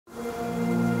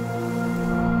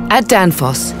At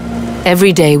Danfoss,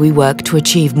 every day we work to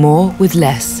achieve more with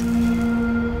less.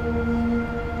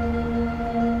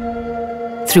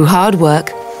 Through hard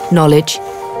work, knowledge,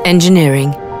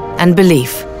 engineering, and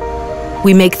belief,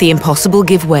 we make the impossible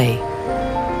give way.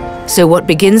 So what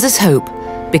begins as hope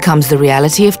becomes the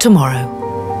reality of tomorrow.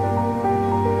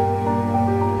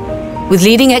 With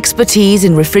leading expertise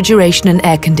in refrigeration and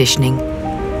air conditioning,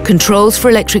 controls for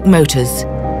electric motors,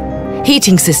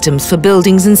 heating systems for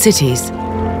buildings and cities,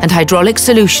 and hydraulic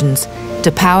solutions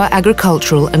to power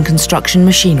agricultural and construction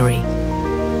machinery,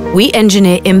 we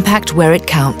engineer impact where it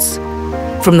counts,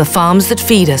 from the farms that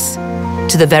feed us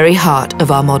to the very heart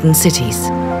of our modern cities.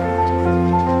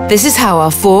 This is how our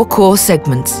 4 core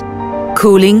segments,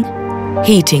 cooling,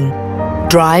 heating,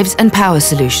 drives and power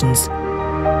solutions,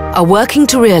 are working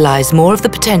to realize more of the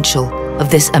potential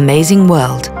of this amazing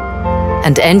world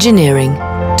and engineering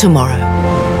tomorrow.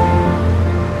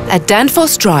 At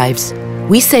Danfoss Drives,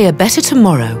 we say a better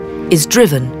tomorrow is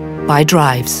driven by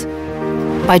drives.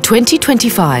 By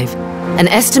 2025, an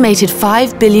estimated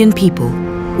 5 billion people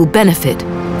will benefit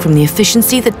from the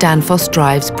efficiency that Danfoss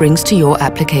Drives brings to your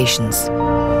applications.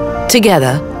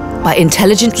 Together, by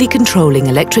intelligently controlling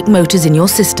electric motors in your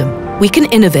system, we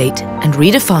can innovate and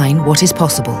redefine what is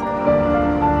possible.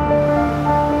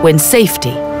 When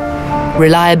safety,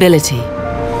 reliability,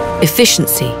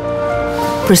 efficiency,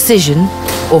 precision,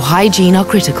 or hygiene are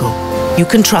critical, you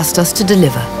can trust us to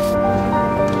deliver.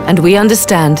 And we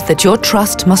understand that your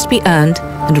trust must be earned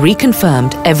and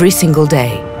reconfirmed every single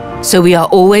day. So we are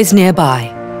always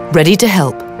nearby, ready to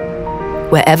help,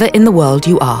 wherever in the world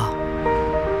you are.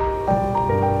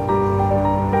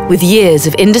 With years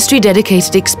of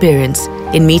industry-dedicated experience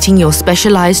in meeting your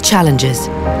specialized challenges,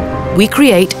 we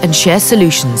create and share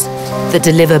solutions that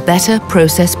deliver better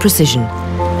process precision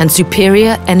and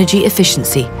superior energy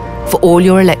efficiency for all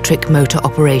your electric motor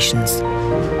operations.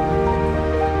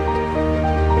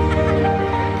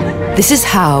 This is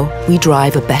how we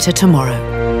drive a better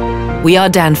tomorrow. We are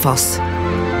Danfoss,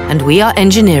 and we are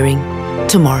engineering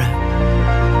tomorrow.